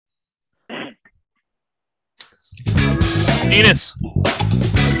Penis.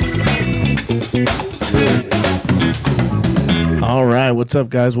 All right, what's up,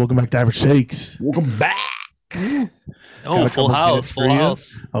 guys? Welcome back to Average Takes. Welcome back. Oh, full house. Full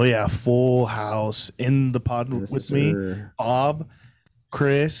house. Oh yeah, full house. In the pod with me, Bob,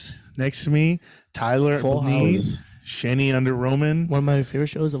 Chris next to me, Tyler Full Beniz, Shenny under Roman. One of my favorite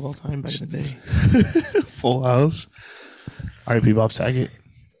shows of all time back in the day. Full house. R.I.P. Bob Saget.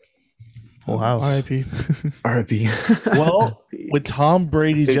 Full house. R.I.P. R.I.P. Well, with Tom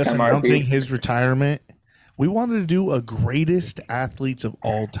Brady Big just time announcing RIP. his retirement, we wanted to do a greatest athletes of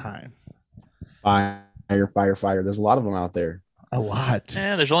all time. Fire. There's a lot of them out there. A lot.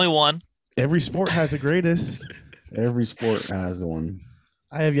 There's only one. Every sport has a greatest. Every sport has one.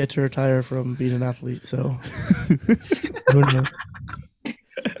 I have yet to retire from being an athlete, so who knows?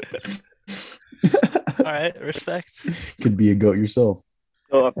 All right, respect. Could be a goat yourself.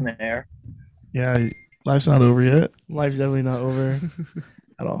 Still up in the air. Yeah, life's not over yet. Life's definitely not over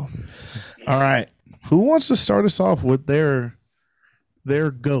at all. All right. Who wants to start us off with their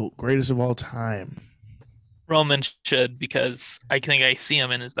GOAT, greatest of all time? Roman should, because I think I see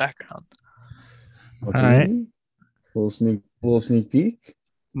him in his background. Okay. All right. Little sneak peek.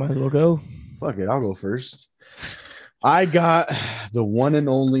 Might as well go. Fuck it, I'll go first. I got the one and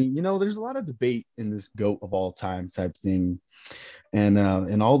only. You know, there's a lot of debate in this GOAT of all time type thing, and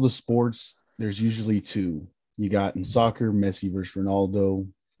in all the sports, there's usually two. You got in soccer, Messi versus Ronaldo.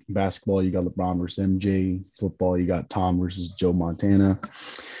 Basketball, you got LeBron versus MJ. Football, you got Tom versus Joe Montana.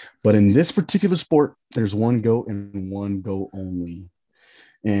 But in this particular sport, there's one GOAT and one GOAT only.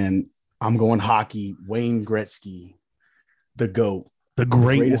 And I'm going hockey, Wayne Gretzky, the GOAT. The The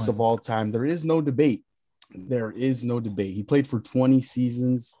greatest one. of all time. There is no debate. There is no debate. He played for 20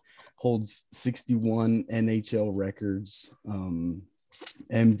 seasons, holds 61 NHL records,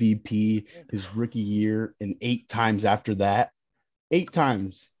 MVP his rookie year, and 8 times after that. 8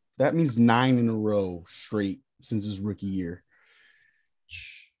 times. That means 9 in a row straight since his rookie year.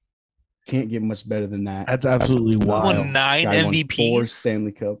 Can't get much better than that. That's absolutely wild. Won 9 Guy won MVPs. 4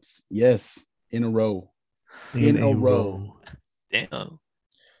 Stanley Cups. Yes, in a row. In a row. Damn.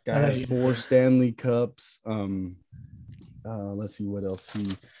 Guy has 4 Stanley Cups. Let's see what else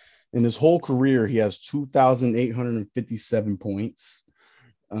in his whole career, he has 2,857 points.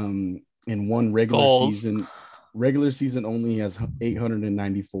 In one regular Goals. season. Regular season only has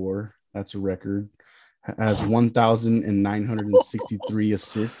 894. That's a record. Has 1,963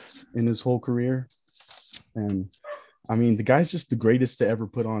 assists in his whole career. And I mean, the guy's just the greatest to ever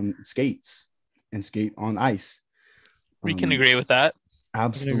put on skates and skate on ice. We can agree with that.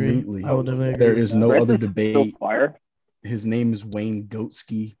 Absolutely. I would definitely agree There with is that. no Gretzky's other still debate. fire. His name is Wayne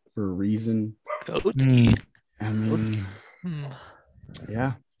Goatsky for a reason. Goatsky. I mean, Hmm.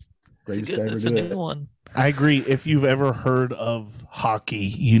 yeah. Greatest to ever That's a do new it. one. I agree. If you've ever heard of hockey,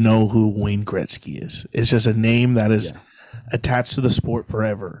 you know who Wayne Gretzky is. It's just a name that is attached to the sport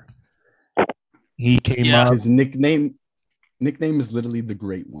forever. He came Yeah. up His nickname is literally the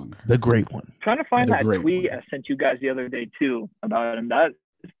Great One. the great one. Trying to find The that great tweet one. I sent you guys the other day too about him. That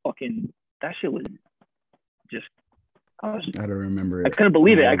shit was just. I I don't remember I it. couldn't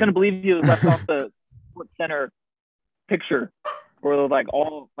believe it. I couldn't believe he was left off the sports center picture where all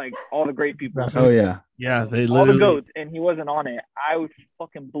the great people, Oh yeah, Yeah, they all the literally. goats, and he wasn't on it. I was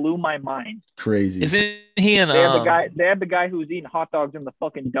fucking blew my mind. crazy. Isn't he in They had the guy who was eating hot dogs in the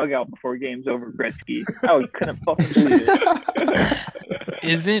fucking dugout before game's over. Gretzky. I couldn't fucking believe it.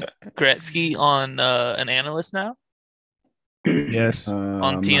 Isn't Gretzky on an analyst now? Yes, I'm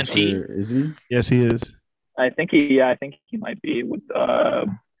not TNT? sure. Is he? yes, he is. I think he might be with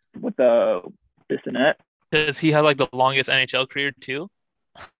the Bissonnette. Does he have like the longest NHL career too?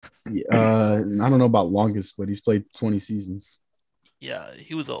 Yeah, I don't know about longest, but he's played 20 seasons. Yeah,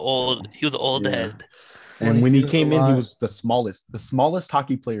 he was an old Yeah. head. And when he 20 came is a in, he lot. was the smallest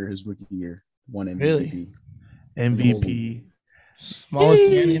hockey player his rookie year. Won MVP. Really? MVP. Smallest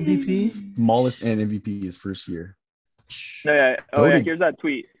and MVP. Smallest and MVP his first year. No, yeah. Oh, yeah. Goated. Here's that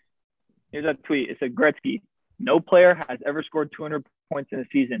tweet. It said Gretzky. No player has ever scored 200 points in a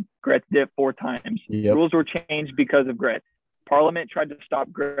season. Gretz did it 4 times. Yep. Rules were changed because of Gretz. Parliament tried to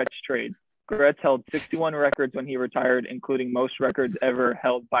stop Gretz trade. Gretz held 61 records when he retired, including most records ever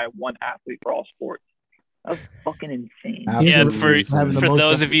held by one athlete for all sports. That was fucking insane. Yeah, Absolutely for insane. Having the for most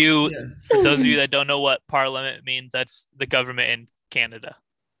those of you Yes. for those of you that don't know what Parliament means, that's the government in Canada.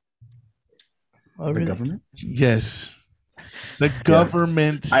 Oh, The really? government? Yes. The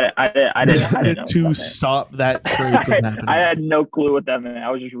government I didn't know. to what that stop that trade from meant. happening. I had no clue what that meant.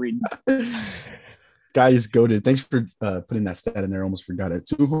 I was just reading. Guy is goated. Thanks for putting that stat in there. Almost forgot it.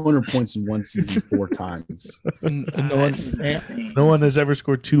 200 points in one season 4 times. And No one has ever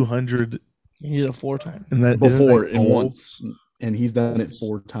scored 200 he did it 4 times. in that Before isn't that in old? once, and he's done it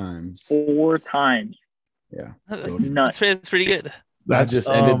 4 times. 4 times. Yeah, That's nuts. That's pretty good. That just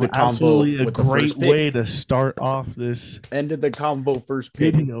ended the combo absolutely a with the great first pick. way to start off this Ended the combo first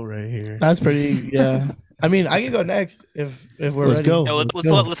pick. video right here. That's pretty. Yeah. I mean, I can go next if we're Let's ready. go. Yeah, let's let's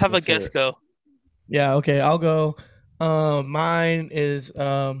go. let's have Let's a hear guess it. go. Yeah. Okay. I'll go. Mine is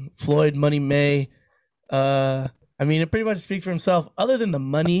Floyd Money May. I mean, it pretty much speaks for himself. Other than the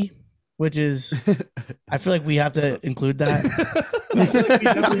money, which is, I feel like we have to include that. I feel like we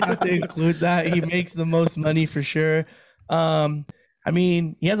definitely have to include that. He makes the most money for sure. I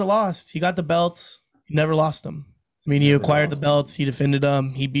mean, he hasn't lost. He got the belts. He never lost them. I mean, he Never acquired the lost belts. He defended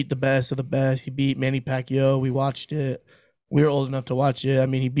them. He beat the best of the best. He beat Manny Pacquiao. We watched it. We were old enough to watch it. I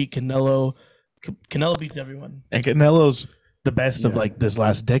mean, he beat Canelo. Canelo beats everyone. And Canelo's the best of Yeah. like this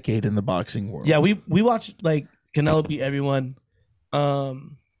last decade in the boxing world. Yeah, we watched like Canelo beat everyone.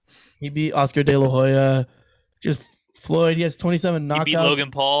 He beat Oscar De La Hoya. Just Floyd. He has 27 knockouts. He beat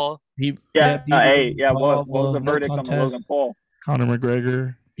Logan Paul. He Yeah. beat Hey. Logan Yeah. Paul. What was the No verdict on the contest. Logan Paul? Conor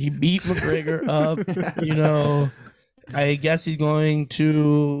McGregor. He beat McGregor up. You know, I guess he's going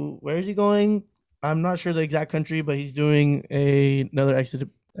to. Where is he going? I'm not sure the exact country, but he's doing another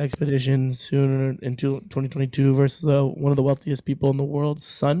expedition soon in 2022 versus one of the wealthiest people in the world's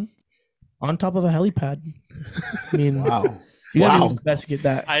son on top of a helipad. I mean, Wow. you gotta Wow. be the best to get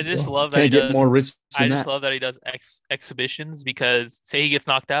that. I just So, love that he Can't get does. more rich I than just that. love that he does exhibitions because say he gets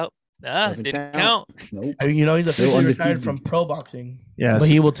knocked out, Doesn't didn't count. count. Nope. I mean, you know, he's Still officially retired undefeated. from pro boxing, Yeah, but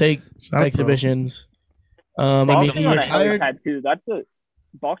he will take it's not pro. exhibitions. I mean, Boxing he on a retired. helipad too.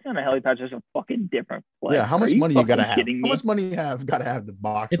 Boxing on a helipad is just a fucking different play. Yeah, how much Are money you gotta fucking have? kidding How me? much money you have gotta have the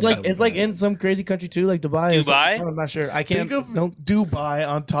box? It's like in some crazy country too, like Dubai. or Dubai? something. I'm not sure. I can't. Think of Don't. Dubai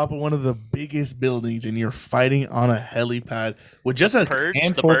on top of one of the biggest buildings, and you're fighting on a helipad with just a Purge, the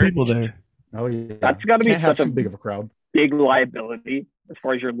handful of Purge. people there. Oh yeah, That's gotta be Can't have such a- too big of a crowd. Big liability as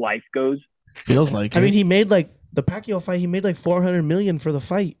far as your life goes. Feels like. I mean, it. he made like the Pacquiao fight. He made like 400 million for the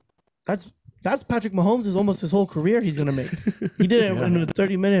fight. That's Patrick Mahomes is almost his whole career he's gonna make. He did it in a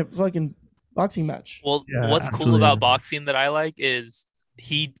 30-minute fucking boxing match. Well, Yeah, what's cool absolutely. about boxing that I like is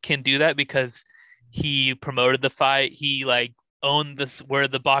he can do that because he promoted the fight. He like owned this where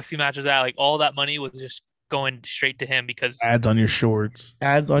the boxing match was at. Like all that money was just going straight to him because ads on your shorts.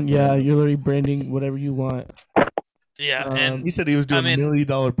 Ads on, yeah, you're literally branding whatever you want. yeah, Um, and He said he was doing I mean- $1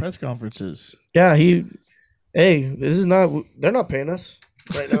 million press conferences. Yeah, hey, this is not. They're not paying us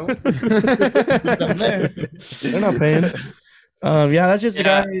right now. They're not paying. Yeah, that's just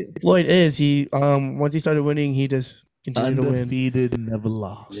Yeah. the guy Floyd is. He once he started winning, he just continued to win. Undefeated, never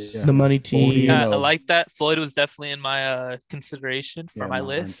lost. Yeah. The money team. You yeah, I know. like that. Floyd was definitely in my consideration for Yeah, my no, mine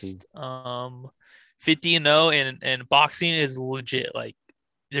list. 50-0 and boxing is legit. Like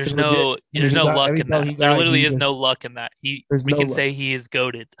there's It's no legit. there's He no got luck every in belt that. he There got, literally he is no just- luck in that. We There's no can luck. say he is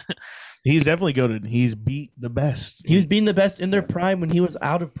goaded. He's definitely goaded. He's beat the best. He was being the best in their prime when he was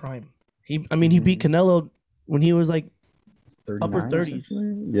out of prime. He beat Canelo when he was like 39 upper 30s.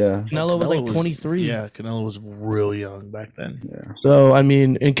 essentially? Yeah. Canelo was like 23. Yeah, Canelo was real young back then. Yeah. So I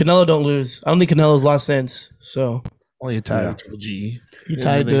mean, and Canelo don't lose. I don't think Canelo's lost since. So Only a tied Yeah. with Triple G. he Didn't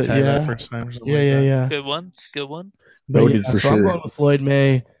tied they the tie that yeah. first time or something Yeah, like yeah, that? yeah. Good one. It's a good one. But Goated yeah, for so I'm sure. going with Floyd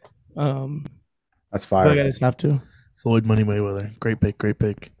May. That's I fire. guys have to. Floyd Money Mayweather. Great pick. Great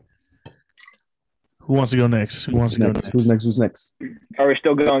pick. Who wants to go next? Who wants to go Next. next? Who's next? Who's next? Are we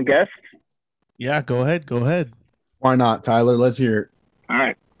still going guess? Yeah, go ahead. Go ahead. Why not, Tyler? Let's hear it. All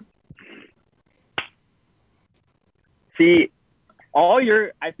right. See,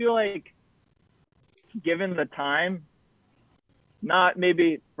 I feel like given the time, not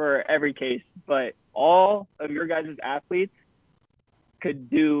maybe for every case, but all of your guys' athletes could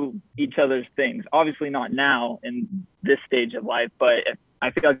do each other's things. Obviously not now in this stage of life, but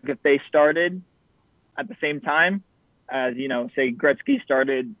I feel like if they started at the same time as, say Gretzky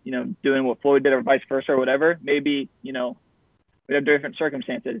started, doing what Floyd did or vice versa or whatever, maybe, we'd have different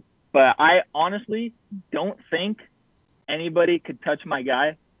circumstances. But I honestly don't think anybody could touch my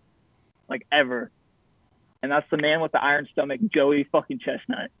guy, like ever. And that's the man with the iron stomach, Joey fucking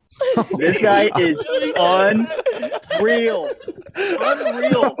Chestnut. This guy is unreal.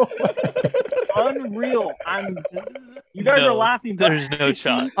 Unreal. You guys are No, laughing, but there's no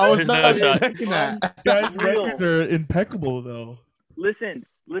shot. I was There's not no shot. expecting that. Guys' Unreal. records are impeccable, though. Listen.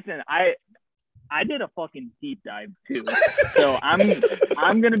 I did a fucking deep dive too, so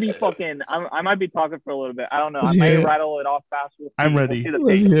I'm gonna be fucking. I might be talking for a little bit. I don't know. I Let's might hear it. rattle it off fast. We'll see. I'm We'll ready. see the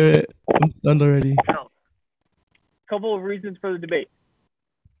Let's pace. hear it. I'm done already. Couple of reasons for the debate.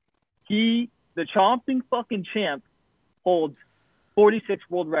 The chomping fucking champ, holds 46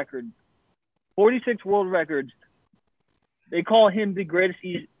 world records. 46 world records. They call him the greatest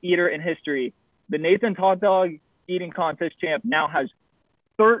eater in history. The Nathan's Hot Dog Eating Contest champ now has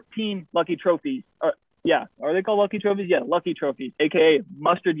 13 lucky trophies. Yeah, are they called lucky trophies? Yeah, lucky trophies, aka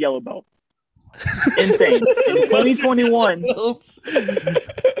mustard yellow belt. Insane.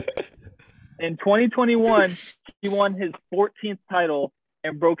 In 2021, he won his 14th title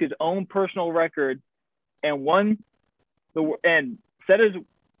and broke his own personal record and set his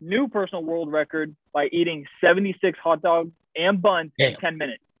new personal world record by eating 76 hot dogs and buns in 10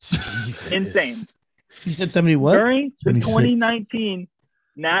 minutes. Jesus. Insane. You said 70 what? During the 76. 2019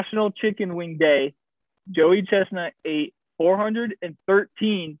 National Chicken Wing Day, Joey Chestnut ate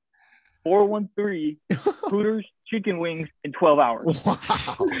 413 Hooters chicken wings in 12 hours. Wow.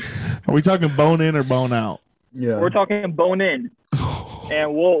 Are we talking bone in or bone out? Yeah. We're talking bone in,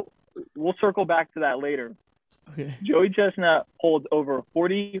 and we'll circle back to that later. Okay. Joey Chestnut holds over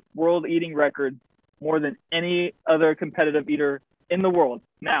 40 world eating records, more than any other competitive eater in the world.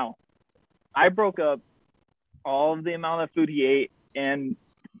 Now, I broke up all of the amount of food he ate and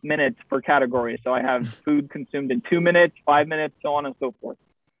minutes per category. So I have food consumed in 2 minutes, 5 minutes, so on and so forth.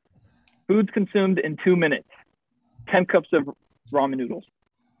 Foods consumed in 2 minutes. 10 cups of ramen noodles.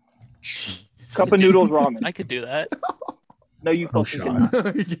 Cup of noodles ramen. I could do that. No, you No fucking shot.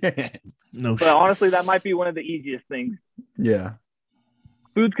 cannot. Yes. No But honestly, that might be one of the easiest things. Yeah.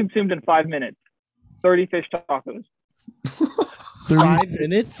 Foods consumed in 5 minutes. 30 fish tacos. 5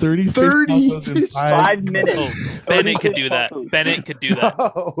 minutes? 30 30 5 minutes. Oh, Bennett could do that. Bennett could do that.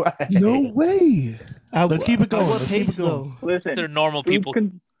 No way. No way. Let's keep it going. What Let's keep pace it going. though? Listen, They're normal people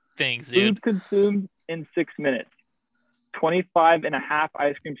things, dude. food consumed in 6 minutes. 25 and a half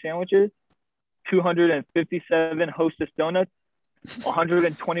ice cream sandwiches. 257 Hostess donuts.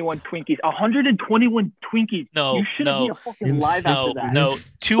 121 Twinkies. 121 Twinkies. No, You shouldn't no. be a fucking live after that. No,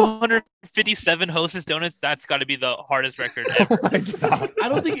 257 Hostess donuts. That's got to be the hardest record Oh ever. my God. I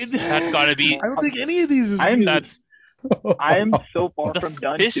don't think it, That's got to be. I don't think any of these is That's I am so far the from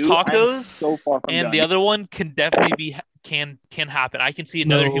done. fish too. I'm tacos so far from and done. the other one can definitely be can happen. I can see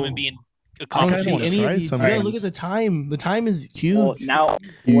another No. human being I don't accomplish see wanna any try of these. some You gotta of look these. at the time. The time is huge. Well, now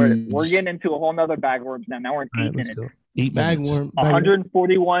we're Huge. getting into a whole nother bag of worms now. Now we're in All 8 right, let's minutes. go. 8 bag minutes. worm.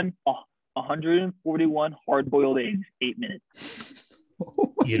 141 hard-boiled eggs, 8 minutes.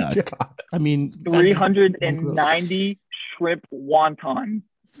 Oh my Yeah. God. I mean, 390 shrimp wontons,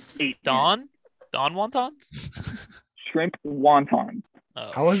 8 minutes. Don wontons. Shrimp wontons.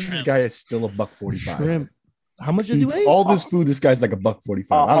 Oh, How is this shrimp. guy still $1.45? shrimp. How much does he Eats weigh? all this food. This guy's like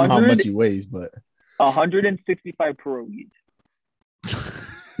 $1.45. I don't know how 100 much he weighs, but 165 pierogies,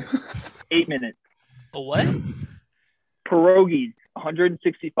 8 minutes. A what? Pierogies,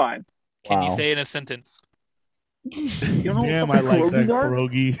 165. Can you Wow. say in a sentence? You don't know Damn, what I like fucking that pierogies are?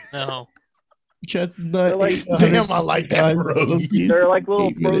 pierogi. No. Chestnut. They're like- 800 Damn, I like that pierogi. They're like little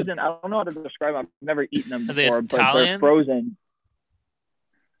 8 minutes. frozen. I don't know how to describe them. I've never eaten them Are they before, but they're Italian? frozen.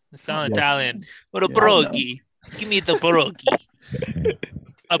 They sound Yes. Italian. What a Yeah. pierogi. Give me the pierogi.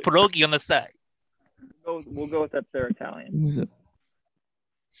 A pierogi on the side. We'll go with that. They're Italian.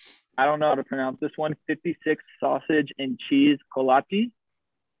 I don't know how to pronounce this one. 56 sausage and cheese colati.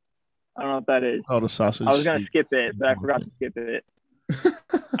 I don't know what that is. Oh, the sausage. I was going to skip it, but I forgot to skip it.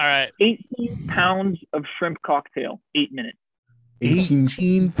 All right. 18 pounds of shrimp cocktail, 8 minutes.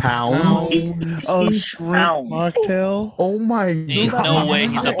 18 pounds. 18 Oh, shrimp pounds. mocktail. Oh my Ain't God. no way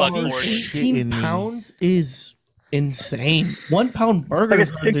he's a buck You're 40. shitting 18 me. pounds is insane. 1 pound Like burger. a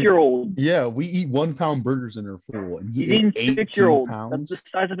 6-year-old. Yeah, we eat 1 pound burgers and they're full. And he Eating ate 18 6-year-old. That's pounds. the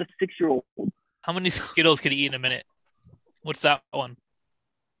size of a 6-year-old. How many Skittles could he eat in a minute? What's that one?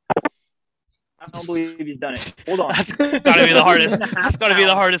 I don't believe he's done it. Hold on. That's gotta be the hardest. That's gotta be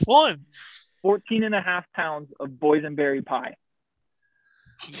the hardest one. 14 and a half pounds of boysenberry pie.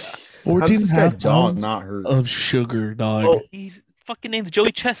 How does 14 this guy half jaw pounds not hurt? of sugar, dog. Oh, He's fucking name's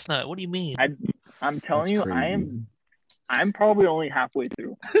Joey Chestnut. What do you mean? I'm telling That's you, crazy. I'm probably only halfway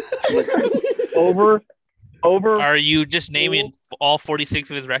through. Listen, over. Are you just naming all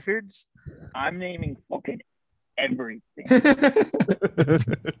 46 of his records? I'm naming fucking everything.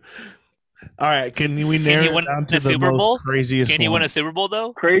 All right, can we narrow he it win down a to the Super most Bowl? craziest Can he one? win a Super Bowl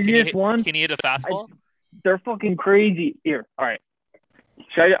though? Craziest one. Can he hit a fastball? They're fucking crazy. Here, all right.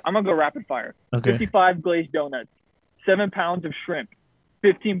 I'm gonna go rapid fire. Okay. 55 glazed donuts, 7 pounds of shrimp,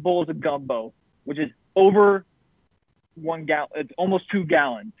 15 bowls of gumbo, which is over 1 gallon. It's almost 2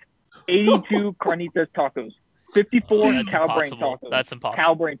 gallons. 82 carnitas tacos. 54 That's cow brain impossible. tacos. That's impossible.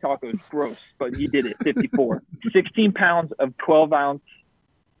 Cow brain tacos, gross, but he did it. 54. 16 pounds of 12-ounce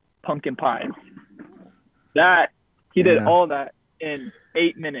pumpkin pies. He did all that in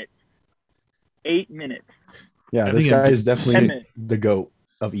 8 minutes. 8 minutes. Yeah, I this think guy I'm- is 10 definitely minutes. the GOAT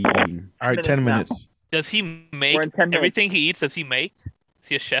of eating. All right, 10 minutes now. minutes. Does he make We're in 10 minutes. everything he eats? Does he make? Is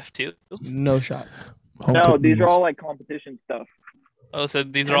he a chef too? No shot. Home No, cooked these are meals. all like competition stuff. Oh, so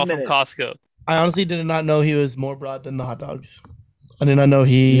these 10 are all from minutes. Costco. I honestly did not know he was more broad than the hot dogs. I did not know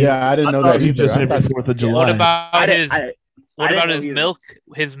he. Yeah, I didn't know thought that you either. just I every thought, 4th of Yeah. July. What about I his? didn't What I about didn't his know either. milk?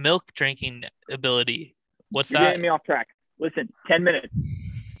 His milk drinking ability. What's You're that? getting me off track. Listen, 10 minutes.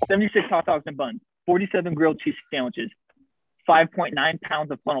 76 hot dogs and buns. 47 grilled cheese sandwiches. 5.9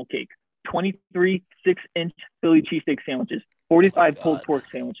 pounds of funnel cake. 23 6-inch Philly cheesesteak sandwiches. 45 God. pulled pork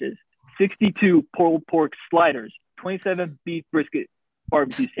sandwiches. 62 pulled pork sliders. 27 beef brisket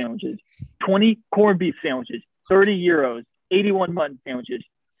barbecue sandwiches. 20 corned beef sandwiches. 30 euros. 81 mutton sandwiches.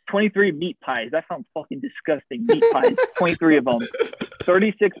 23 meat pies. That sounds fucking disgusting. Meat pies. 23 of them.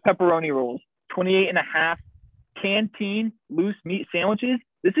 36 pepperoni rolls. 28 and a half canteen loose meat sandwiches.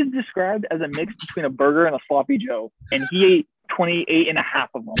 This is described as a mix between a burger and a sloppy Joe. And he ate 28 and a half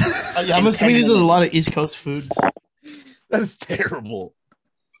of them. I'm assuming these are a lot of East Coast foods. that is terrible.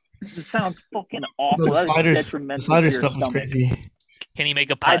 This sounds fucking awful. The That is sliders, the detrimental to slider your stuff was stomach. crazy. Can he make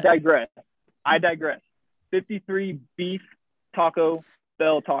a I pie? digress. 53 beef Taco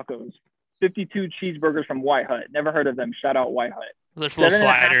Bell tacos. 52 cheeseburgers from White Hut. Never heard of them. Shout out White Hut. There's little 7.5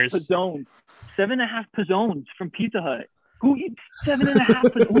 sliders. pizzones. 7.5 pizzones from Pizza Hut. Who eats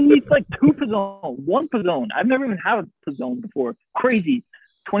 7.5? Who eats like 2 pizzone? 1 pizzone. I've never even had a pizzone before. Crazy.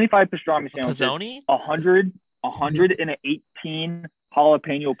 25 pastrami sandwiches. Pizzoni? 118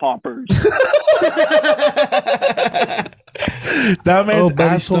 jalapeno poppers. That man's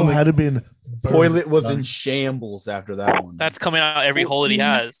buddy, asshole stomach. had to been Toilet was done. in shambles after that one. That's coming out every hole that he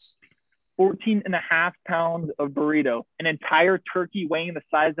has. 14 and a half pounds of burrito. An entire turkey weighing the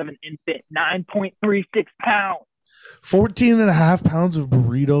size of an infant. 9.36 pounds. 14 and a half pounds of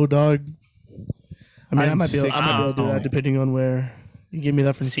burrito, dog. I mean, I I'm might be able sick to to my do that stomach. depending on where you give me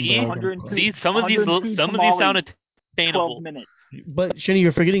that from. See? 102 See, some of these 102 sound tamales, attainable. 12 minutes. But Shinny,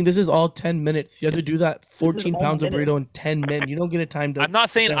 you're forgetting this is all 10 minutes. You have to do that 14 all pounds of minutes. burrito in 10 minutes. You don't get a time to. I'm not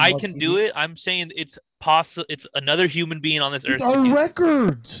saying Yeah, I watch can TV. do it. I'm saying it's possible. It's another human being on this These earth. are can do this.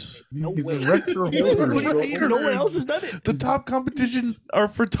 records. No He's way. a record These are holder. records. No one else has done it. The top competition are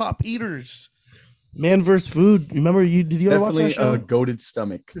for top eaters. Man versus food. Remember you? Did you ever watch Definitely that show? a goated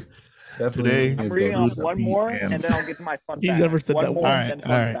stomach. Definitely Today- a I'm reading goated off stomach. one more, Man. and then I'll get to my fun You facts. never said One that more, once. and then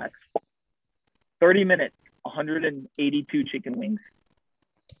All fun right. facts. 30 minutes, 182 chicken wings.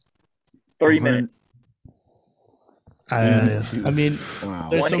 30 minutes. I mean, Wow.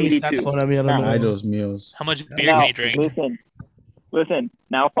 there's so many 182. stats floating at me. I don't Ay, know. those meals. How much beer Now, can he drink? listen.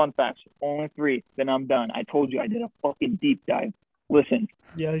 Now, fun facts. Only 3. Then I'm done. I told you I did a fucking deep dive. Listen.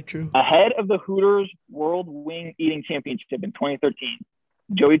 Yeah, true. Ahead of the Hooters World Wing Eating Championship in 2013,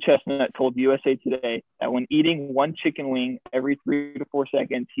 Joey Chestnut told USA Today that when eating one chicken wing every 3 to 4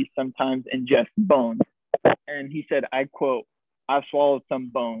 seconds, he sometimes ingests bones. And he said, I quote, "I've swallowed some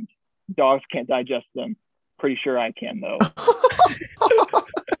bones. Dogs can't digest them. Pretty sure I can, though."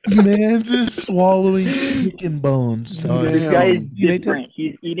 Man's is swallowing chicken bones, dog. Man. This guy is You may different.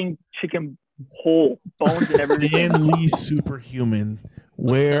 He's eating chicken whole, bones and everything. Dan Lee Superhuman.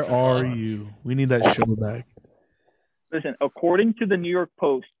 Where are you? We need that show back. Listen, according to the New York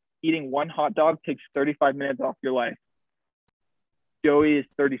Post, eating one hot dog takes 35 minutes off your life. Joey is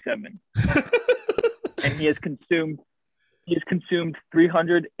 37. And he has consumed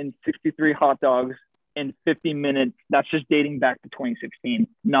 363 hot dogs in 50 minutes. That's just dating back to 2016,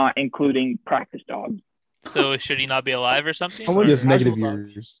 not including practice dogs. So should he not be alive or something? How much- He has negative Casual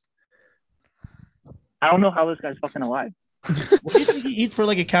dogs. years. I don't know how this guy's fucking alive. What do you think he eats for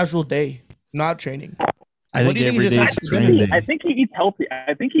like a casual day, not training? I What think do you think every he just day has is to do? training day. I think he eats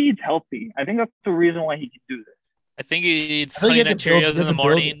healthy. I think that's the reason why he can do this. I think he eats I think Honey you Nut have to build- Cheerios you in have the to build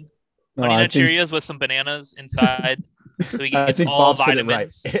morning. No, Honey I Nut think, Cheerios with some bananas inside. So he I gets think all Bob said it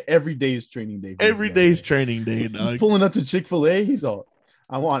right. vitamins. Every day is training day. for this Every guy. day's training day, He's dog. pulling up to Chick-fil-A. He's all,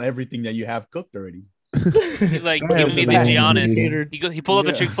 I want everything that you have cooked already. He's like, I give have me the the best Giannis. indicator. He pulled up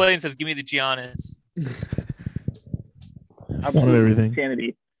Yeah. to Chick-fil-A and says, give me the Giannis. Wanted everything.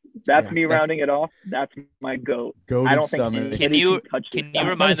 Insanity. That's Yeah, me that's- rounding it off. That's my goat. I Goated don't think stomach. anybody Can you- touch this Can you guy.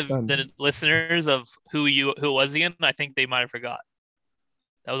 remind That is fun. the listeners of who it was again? I think they might have forgot.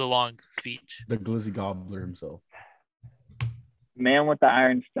 That was a long speech. The glizzy gobbler himself. Man with the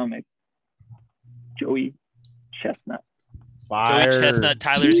iron stomach. Joey Chestnut. Fire. Joey Chestnut,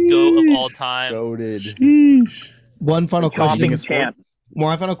 Tyler's GOAT of all time. Goated. Sheesh. One final question. Chomping champ.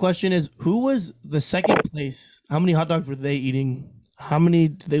 My final question is: who was the second place? How many hot dogs were they eating? How many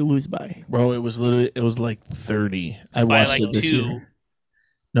did they lose by? Bro, it was like 30. I By watched like it this 2. year.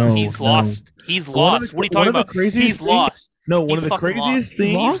 No, He's no. lost. He's One of lost. the- What are you one talking of the about? craziest He's things- lost. No, one He's of the fucking craziest lost.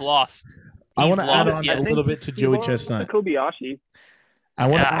 things. He's lost. I want to He's add lost, on yes. a little bit to Joey Chestnut. Kobayashi. I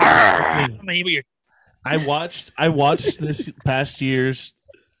want to. Ah, maybe you're I watched this past year's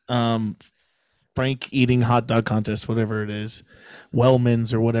Frank eating hot dog contest, whatever it is,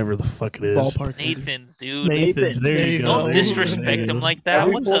 Wellman's or whatever the fuck it is. Ballpark. Nathan's, dude. Nathan's. There you go. Don't There you go. disrespect There you him go. like that.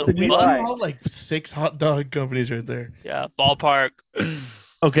 Every What Fourth the of You fuck? July. called like 6 hot dog companies right there. Yeah, ballpark.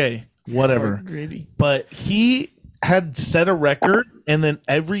 Okay, whatever. Gritty. But he had set a record, and then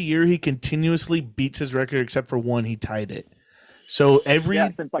every year he continuously beats his record except for one. He tied it. So Since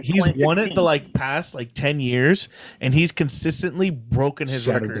like he's won it 2016. the like past like 10 years, and he's consistently broken his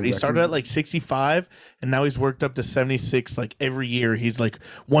Shattered record. the He started record. at like 65, and now he's worked up to 76. Like every year, he's like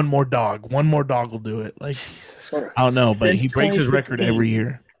one more dog will do it. Like Jesus Christ. I don't know, but Since he breaks his record 2016. every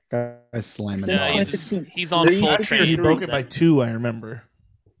year. Guy's slamming Since Yeah, dogs. 2016. He's on Three full years Last year he train. broke it by 2. I remember.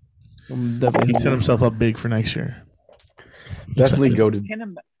 He Definitely. set himself up big for next year. Definitely goated.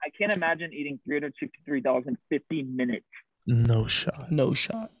 I can't imagine eating 363 dollars in 15 minutes. No shot. No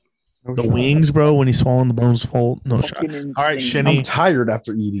shot. The wings, bro, when he's swallowing the bones full, no shot. Fucking All right, insane. Shenny. I'm tired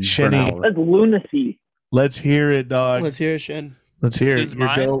after eating for an Shenny. hour. That's lunacy. Let's hear it, dog. Let's hear it, Shen. Let's hear it. Who's Your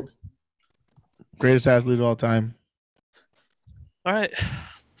mine? GOAT. Greatest athlete of all time. All right.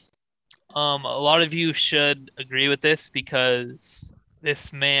 A lot of you should agree with this because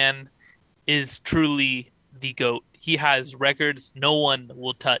this man is truly the GOAT. He has records no one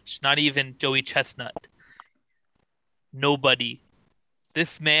will touch, not even Joey Chestnut. Nobody.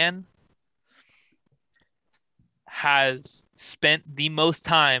 This man has spent the most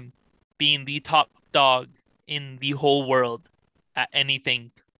time being the top dog in the whole world at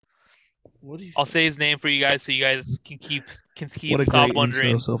anything. What do you I'll say his name for you guys so you guys can What a stop great wondering.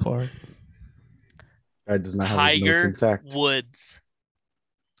 intro so far. Guy does not have his notes Tiger intact. Woods.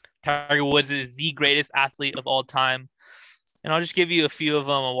 Tiger Woods is the greatest athlete of all time. And I'll just give you a few of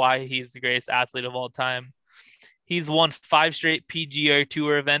them on why he's the greatest athlete of all time. He's won 5 straight PGA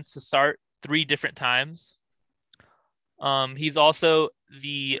Tour events to start 3 different times. He's also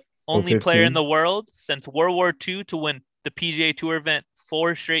the only player in 15. the world since World War II to win the PGA Tour event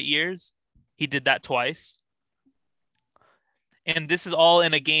 4 straight years. He did that twice. And this is all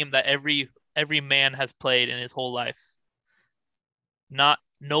in a game that every man has played in his whole life.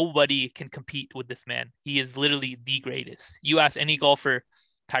 Nobody can compete with this man. He is literally the greatest. You ask any golfer,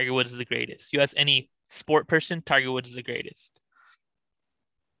 Tiger Woods is the greatest. You ask any sport person, Tiger Woods is the greatest.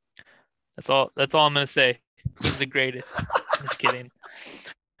 That's all I'm gonna say. He's the greatest. I'm just kidding.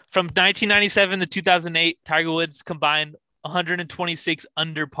 From 1997 to 2008, Tiger Woods combined 126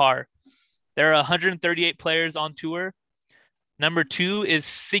 under par. There are 138 players on tour. Number 2 is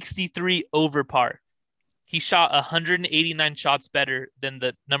 63 over par. He shot 189 shots better than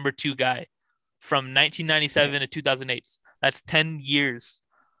the number 2 guy from 1997 to 2008. That's 10 years.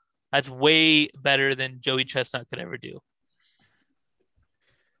 That's way better than Joey Chestnut could ever do.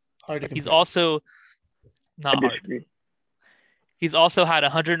 Hard to He's compare. also I not hard. disagree. He's also had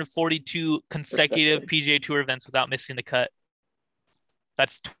 142 consecutive PGA Tour events without missing the cut.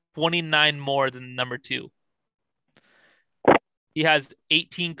 That's 29 more than number 2. He has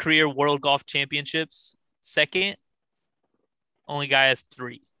 18 career World Golf Championships. Second, only guy has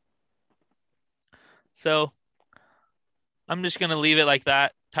 3. So I'm just going to leave it like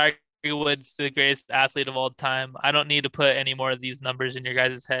that. Tiger Woods, the greatest athlete of all time. I don't need to put any more of these numbers in your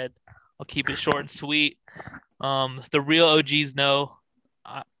guys' head. I'll keep it short and sweet. The real OGs know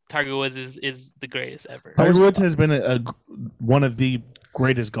Tiger Woods is the greatest ever. Tiger Woods has been one of the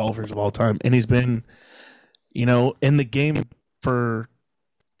greatest golfers of all time, and he's been, in the game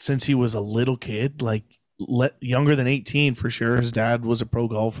since he was a little kid, like younger than 18 for sure. His dad was a pro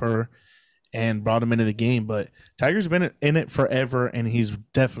golfer and brought him into the game, but Tiger's been in it forever, and he's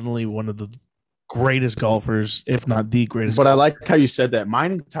definitely one of the greatest golfers, if not the greatest. But I like how you said that.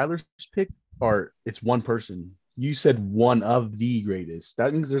 Mine and Tyler's pick it's one person. You said one of the greatest.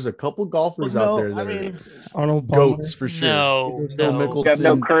 That means there's a couple golfers out there that are Arnold Palmer. goats for sure. No, Phil no. Mickelson, You have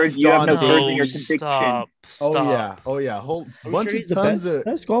no courage. You have no John courage in Daly. your conviction. Stop. Oh yeah, whole Are we bunch sure of he's the tons best- of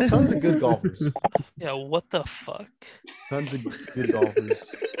best golfer? tons of good golfers. Yeah, what the fuck? Tons of good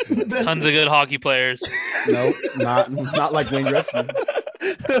golfers. Tons of good hockey players. Nope, not like Wayne Gretzky.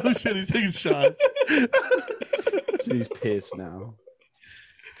 Oh shit, he's taking shots. He's pissed now.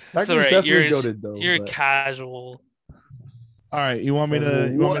 That's Tiger all was right. definitely You're goated though. you're but casual All right, you want me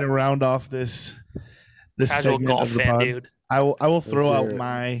to round off this casual segment golf of the fan, pod? dude. I will throw Let's out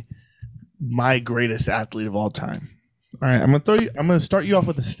hear it. my greatest athlete of all time. All right, I'm gonna start you off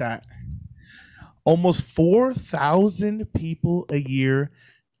with a stat. Almost 4,000 people a year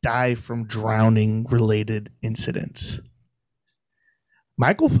die from drowning related incidents.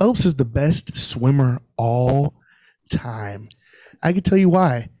 Michael Phelps is the best swimmer all time. I can tell you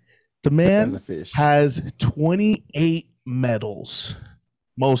why. The As man a fish. has 28 medals,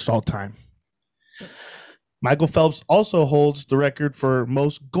 most all time. Michael Phelps also holds the record for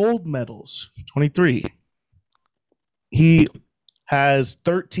most gold medals, 23. He has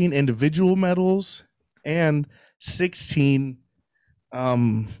 13 individual medals and 16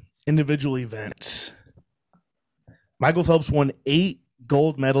 individual events. Michael Phelps won 8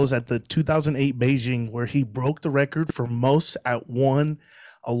 gold medals at the 2008 Beijing, where he broke the record for most at one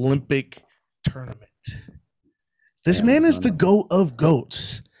Olympic tournament. This Damn, man is the son. GOAT of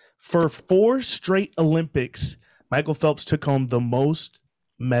GOATs. For 4 straight Olympics, Michael Phelps took home the most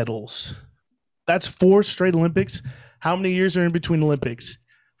medals. That's 4 straight Olympics. How many years are in between Olympics?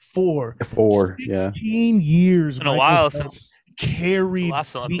 4. 4, yeah. 16 years. It's been a Michael while Phelps since carried the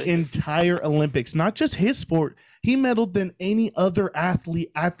last the Olympics. entire Olympics, not just his sport. He medaled than any other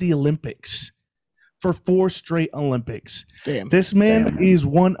athlete at the Olympics for 4 straight Olympics. Damn. This man Damn. is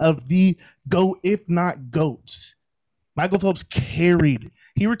one of the GOAT, if not GOATs. Michael Phelps carried.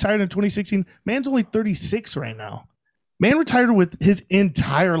 He retired in 2016. Man's only 36 right now. Man retired with his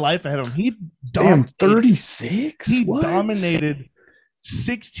entire life ahead of him. He Damn, dominated. 36? He What? dominated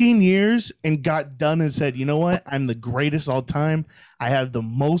 16 years and got done and said, you know what? I'm the greatest all time. I have the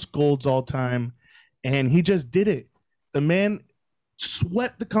most golds all time. And he just did it. The man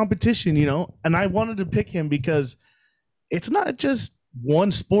swept the competition, you know, and I wanted to pick him because it's not just one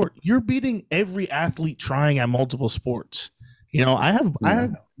sport. You're beating every athlete trying at multiple sports. You know, I have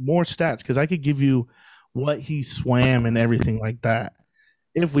more stats because I could give you what he swam and everything like that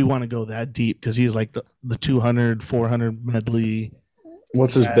if we want to go that deep, because he's like the 200, 400 medley.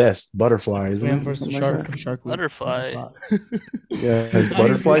 What's his best? Butterfly, isn't Swam it? versus Something shark. like that? Shark week. Butterfly. Yeah, his I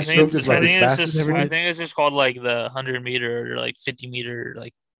butterfly think stroke is like his fastest. I think it's just called like the 100-meter or like 50-meter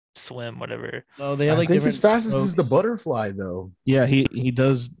like swim, whatever. No, they have I like think different his fastest is the strokes. butterfly, though. Yeah, he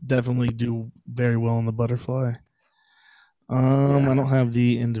does definitely do very well in the butterfly. I don't have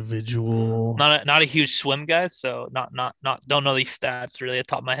the individual. Not a huge swim guy, so not don't know these stats really at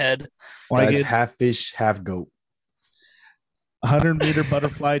the top of my head. Well, I Guy's get half fish, half goat. 100-meter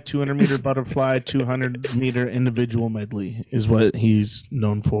butterfly, 200-meter butterfly, 200-meter individual medley is what he's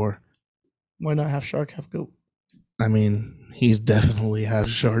known for. Why not half shark, half goat? I mean, he's definitely half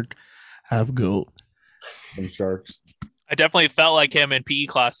shark, half goat. Some sharks. I definitely felt like him in PE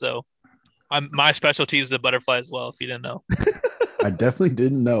class though. My specialty is the butterfly as well. If you didn't know, I definitely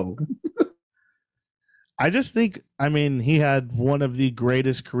didn't know. I just think, I mean, he had one of the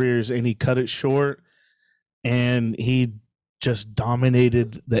greatest careers and he cut it short and he just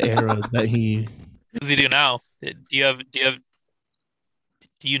dominated the era that he. what does he do now? Do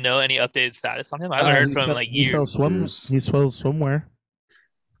you know any updated status on him? I haven't heard from him in like he years. sells swimwear.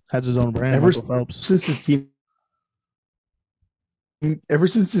 Has his own brand. Ever Michael Phelps. since his team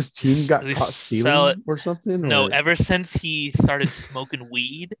got Does he caught sell stealing it? or something? No, or- ever since he started smoking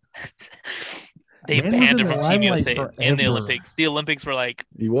weed, they Man was banned in him the from Team limelight USA in the forever. Olympics. The Olympics were like,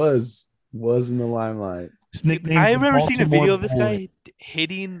 He was in the limelight. His nickname's I the remember seeing a video Baltimore of this Bullet, guy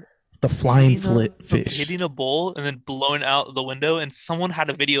hitting the flying hitting fish. hitting a bowl and then blowing out the window, and someone had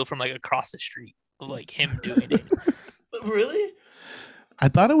a video from like across the street of like him doing it. Really? I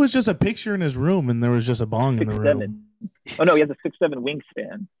thought it was just a picture in his room and there was just a bong in the room. 6'7". Oh no, he has a 6'7"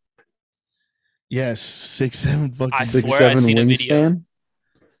 wingspan. Yes, 6'7" fucking I Six swear I seven seen a video. wingspan.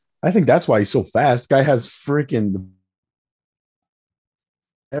 I think that's why he's so fast. Guy has freaking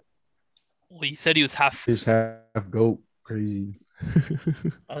Well, he said he was half fish, half goat. Crazy.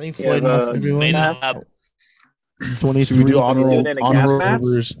 I think Yeah, Floyd knocks the- everyone made in out. the lab. 23 Should we do doing it in a gas honorable mask?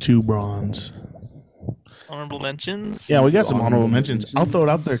 silvers, 2 bronze. Honorable mentions. Yeah, we got some Honorable honorable mentions. I'll throw it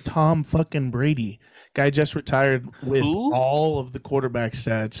out there. mentions. Tom fucking Brady. Guy just retired with Who? all of the quarterback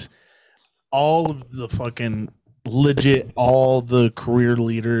stats, all of the fucking legit, all the career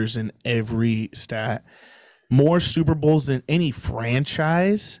leaders in every stat. More Super Bowls than any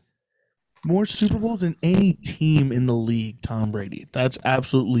franchise. More Super Bowls than any team in the league, Tom Brady. That's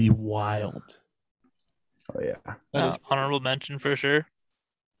absolutely wild. Oh yeah. Honorable mention for sure.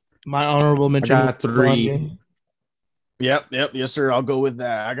 My honorable mention. got was 3. LeBron James. Yep, yes, sir. I'll go with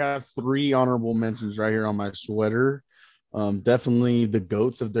that. I got 3 honorable mentions right here on my sweater. Definitely the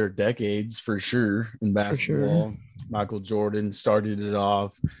GOATs of their decades for sure in basketball. sure. Michael Jordan started it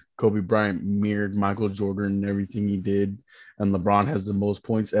off. Kobe Bryant mirrored Michael Jordan and everything he did. And LeBron has the most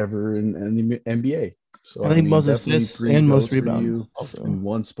points ever in the NBA. So I think most definitely assists three and most GOATs for you rebounds also. in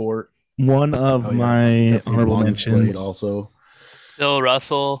one sport. One of Oh, yeah. my Definitely honorable longest played mentions. also. Bill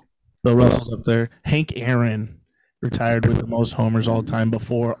Russell. Bill Russell's up there. Hank Aaron retired with the most homers all time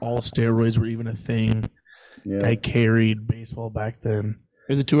before all steroids were even a thing. Yeah. Guy carried baseball back then.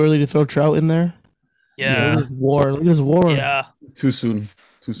 Is it too early to throw Trout in there? Look Yeah. at this war. Look at this war Yeah. Too soon.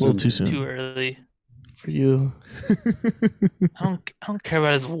 Too A little soon. too soon. Too early. for you. I don't care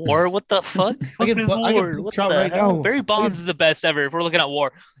about his war. What the fuck? I Look at can his put- I can war. put What Trout the right hell? now. Barry Bonds is the best ever. If we're looking at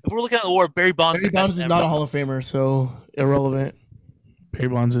war, Barry Bonds Barry is the Bonds best is ever. not a Hall of Famer, so irrelevant. Barry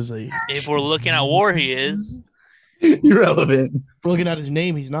Bonds is a If we're looking at war, he is. Irrelevant. If we're looking at his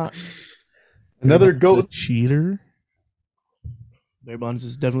name, he's not. Another GOAT. cheater. Barry Bonds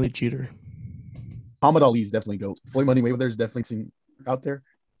is definitely a cheater. Muhammad Ali is definitely GOAT. Floyd Money Mayweather is definitely out there,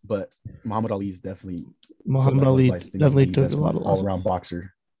 but Muhammad Ali is definitely Muhammad Ali Budweiser thing, definitely the took best a lot of all around losses.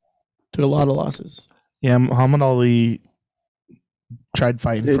 boxer. Took a lot of losses. Yeah, Muhammad Ali tried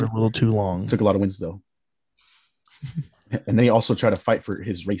fighting Did. for a little too long. Took a lot of wins though. And then he also tried to fight for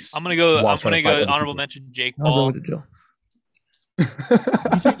his race. I'm gonna go. while I'm trying to gonna fight go. other Honorable people. mention Jake How's that Paul. with the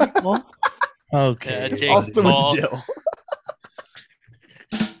Joe? Okay. Yeah, Jake Austin with Paul. the jail.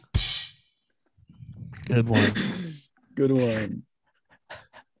 Good one. Good one.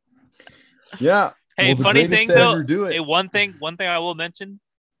 Yeah. Hey, Well, the funny greatest thing to though. ever do it. Hey, one thing I will mention.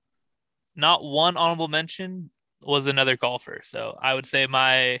 Not one honorable mention was another golfer. So I would say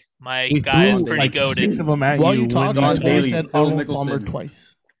my We guy is threw pretty like goated. 6 of them at While you. you talk, when I you- Don Daly, said Phil Arnold Palmer Mickelson.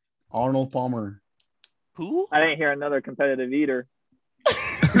 twice. Arnold Palmer. Who? I didn't hear another competitive eater.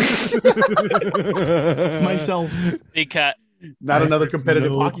 Myself. Big cat. Not another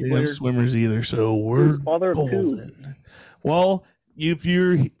competitive No hockey damn player. swimmers either. So we're Father of two. golden. Well, if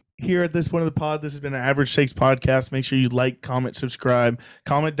you're here at this point of the pod, this has been an Average Takes podcast. Make sure you like, comment, subscribe,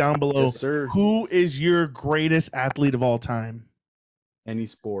 comment down below. Yes, sir. Who is your greatest athlete of all time? Any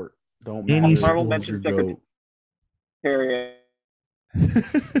sport. Don't Any matter. sport. Who's Mentioned your GOAT. Secretary.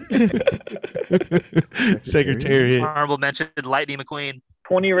 Secretariat. Honorable mention Lightning McQueen.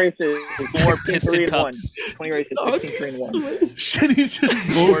 20 races. Four 16, Piston 3 and 1. Cups. 20 races, 16, 3 and 1. Shit, he's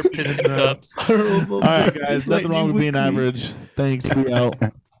just Four Piston Cups. All right, guys. Nothing wrong with being average. Thanks. We out.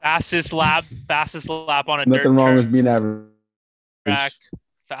 Fastest lap on a Nothing dirt wrong track. with being average.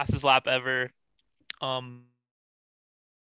 Fastest lap ever.